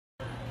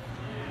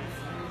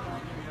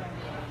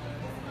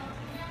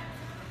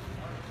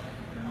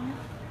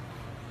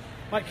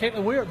Mike,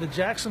 Caitlin, we're at the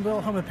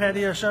Jacksonville Home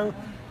Patio show.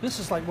 This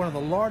is like one of the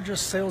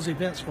largest sales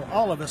events for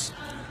all of us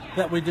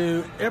that we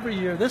do every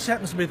year. This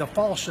happens to be the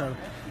fall show.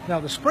 Now,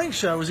 the spring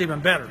show is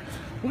even better.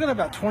 We're going to have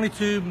about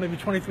 22, maybe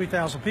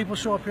 23,000 people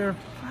show up here.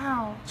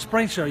 Wow.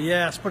 Spring show,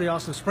 yeah, it's pretty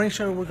awesome. Spring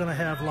show, we're going to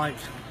have like,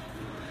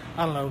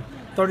 I don't know,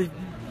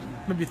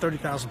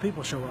 30,000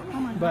 people show up. Oh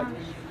my but gosh.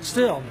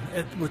 still,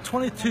 with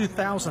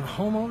 22,000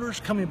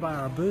 homeowners coming by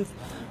our booth,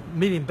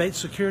 meeting Bates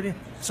Security,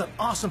 it's an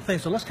awesome thing.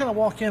 So let's kind of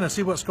walk in and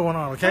see what's going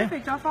on, okay?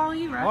 Perfect. I'll follow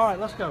you, Russ. All right,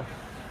 let's go.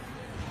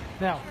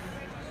 Now,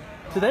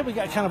 today we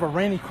got kind of a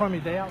rainy,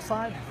 crummy day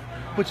outside,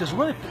 which is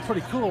really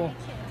pretty cool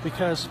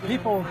because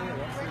people,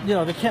 you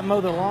know, they can't mow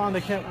their lawn,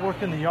 they can't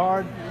work in the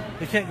yard,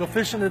 they can't go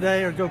fishing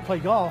today or go play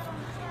golf,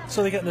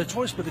 so they got no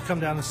choice but to come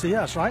down and see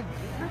us, right?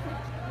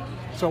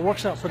 So it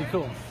works out pretty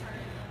cool.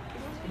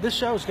 This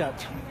show's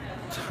got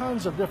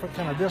tons of different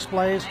kind of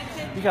displays.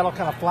 You got all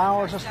kind of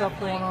flowers and stuff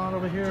going on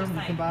over here.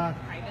 You can buy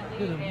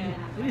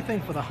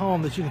anything for the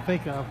home that you can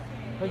think of.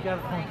 They got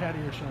it Home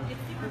Patio show.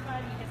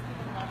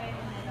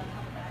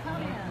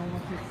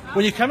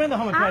 When you come in the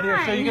Home Patio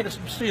show, you get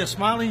to see a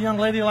smiling young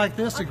lady like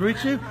this to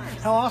greet you.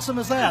 How awesome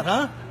is that,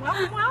 huh?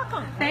 Welcome,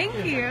 welcome.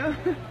 Thank you.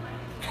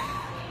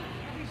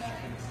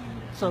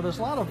 So there's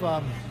a lot of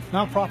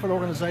nonprofit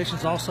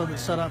organizations also that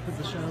set up at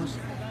the shows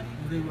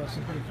and do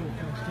some pretty cool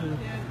things too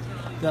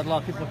that a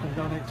lot of people can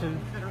donate to.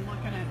 That are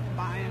looking at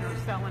buying or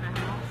selling a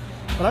house.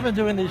 But I've been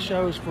doing these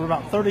shows for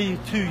about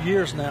 32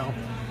 years now.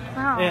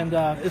 Wow. And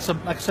it's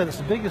like I said, it's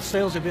the biggest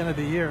sales event of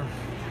the year.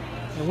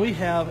 And we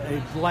have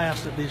a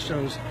blast at these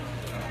shows.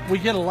 We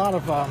get a lot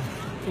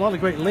of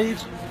great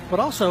leads, but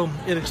also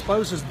it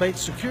exposes Bates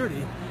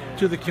Security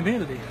to the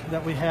community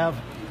that we have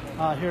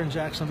here in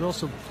Jacksonville.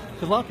 So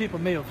 'cause a lot of people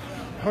may have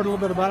heard a little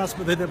bit about us,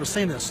 but they've never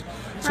seen us.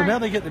 So Right. now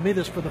they get to meet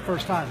us for the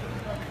first time.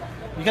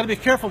 You got to be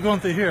careful going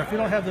through here. If you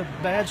don't have the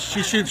badge,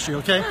 she shoots you,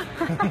 okay?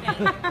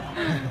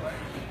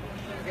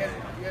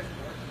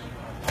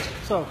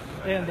 So,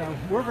 and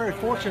we're very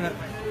fortunate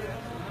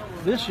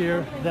this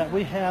year that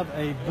we have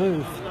a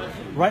booth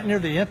right near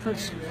the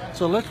entrance.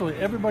 So literally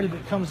everybody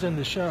that comes in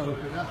the show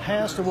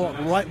has to walk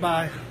right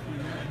by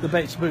the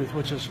Bates booth,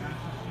 which is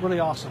really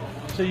awesome.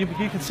 So you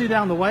can see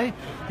down the way.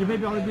 You may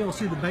be able to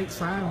see the Bates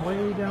sign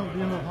way down at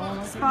the end of the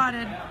hall.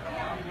 Spotted.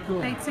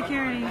 Cool. Bates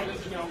Security.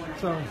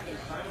 So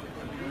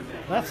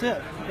that's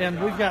it. And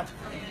we've got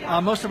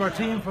most of our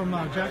team from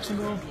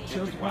Jacksonville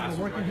Sales Department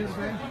working here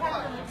today.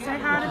 Say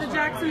hi to the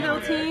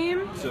Jacksonville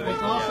team.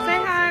 That's awesome. Say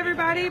hi,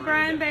 everybody.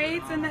 Brian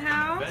Bates in the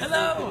house.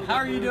 Hello, how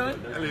are you doing?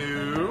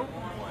 Hello.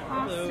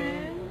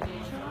 Austin.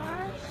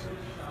 Josh.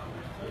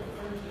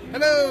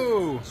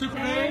 Hello. Super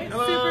Dave. Dave.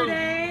 Hello. Super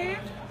Dave.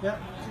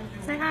 Yep.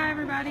 Say hi,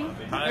 everybody.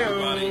 Hi,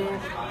 everybody.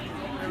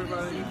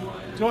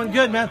 Doing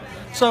good, man.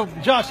 So,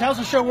 Josh, how's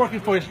the show working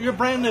for you? You're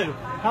brand new.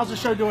 How's the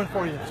show doing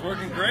for you? It's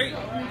working great.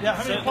 Yeah,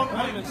 how many Setting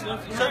appointments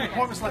left and setting right.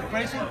 appointments like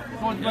crazy?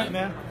 Going great,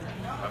 man.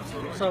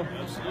 So,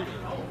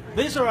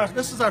 this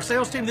is our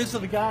sales team. These are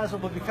the guys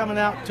that will be coming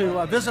out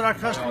to visit our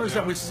customers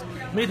that we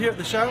meet here at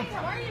the show.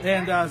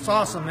 And it's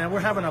awesome, man. We're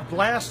having a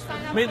blast,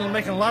 meeting and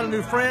making a lot of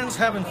new friends,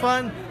 having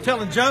fun,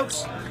 telling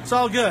jokes. It's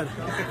all good.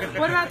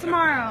 What about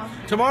tomorrow?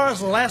 Tomorrow's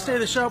the last day of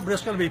the show, but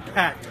it's going to be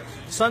packed.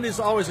 Sunday's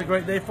always a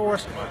great day for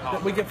us.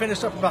 We get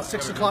finished up about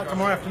 6 o'clock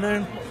tomorrow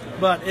afternoon,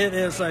 but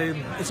it's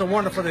a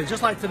wonderful day.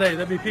 Just like today,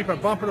 there'll be people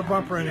bumper to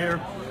bumper in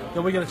here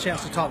that we get a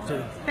chance to talk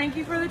to. Thank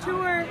you for the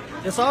tour.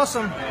 It's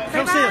awesome. Say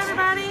Come bye, see us.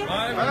 everybody.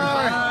 Bye.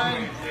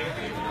 Bye.